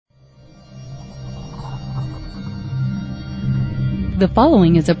The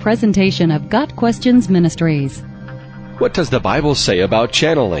following is a presentation of Got Questions Ministries. What does the Bible say about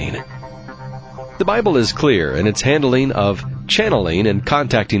channeling? The Bible is clear in its handling of channeling and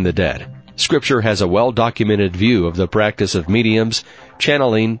contacting the dead. Scripture has a well-documented view of the practice of mediums,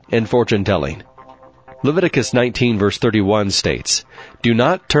 channeling, and fortune-telling. Leviticus 19 verse 31 states, "Do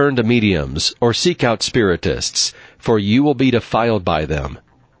not turn to mediums or seek out spiritists, for you will be defiled by them."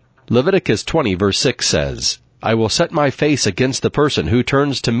 Leviticus 20 verse 6 says, "I will set my face against the person who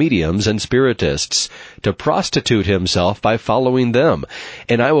turns to mediums and spiritists to prostitute himself by following them,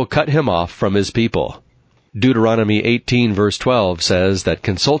 and I will cut him off from his people." Deuteronomy 18 verse 12 says that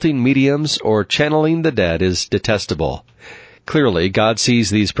consulting mediums or channeling the dead is detestable. Clearly, God sees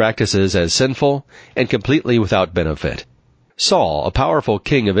these practices as sinful and completely without benefit. Saul, a powerful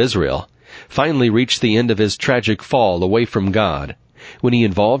king of Israel, finally reached the end of his tragic fall away from God when he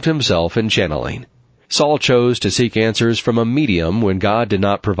involved himself in channeling. Saul chose to seek answers from a medium when God did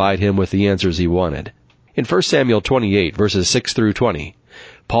not provide him with the answers he wanted. In 1 Samuel 28, verses 6 through 20,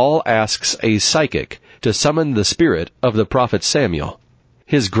 Paul asks a psychic to summon the spirit of the prophet Samuel.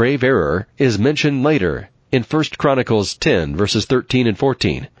 His grave error is mentioned later in 1 Chronicles 10, verses 13 and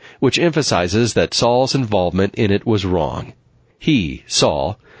 14, which emphasizes that Saul's involvement in it was wrong. He,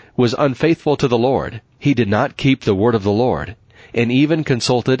 Saul, was unfaithful to the Lord. He did not keep the word of the Lord, and even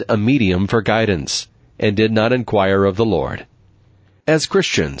consulted a medium for guidance, and did not inquire of the Lord. As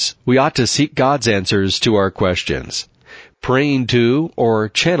Christians, we ought to seek God's answers to our questions. Praying to or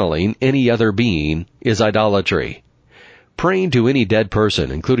channeling any other being is idolatry. Praying to any dead person,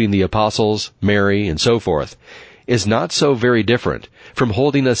 including the apostles, Mary, and so forth, is not so very different from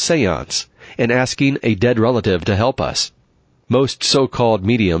holding a seance and asking a dead relative to help us. Most so-called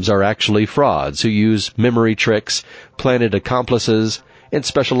mediums are actually frauds who use memory tricks, planted accomplices, and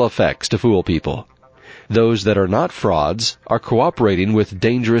special effects to fool people. Those that are not frauds are cooperating with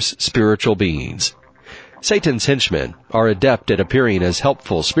dangerous spiritual beings. Satan's henchmen are adept at appearing as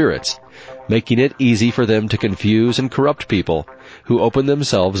helpful spirits, making it easy for them to confuse and corrupt people who open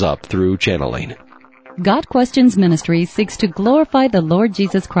themselves up through channeling. Got Questions Ministry seeks to glorify the Lord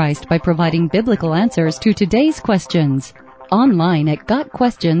Jesus Christ by providing biblical answers to today's questions. Online at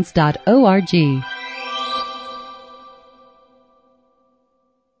gotquestions.org.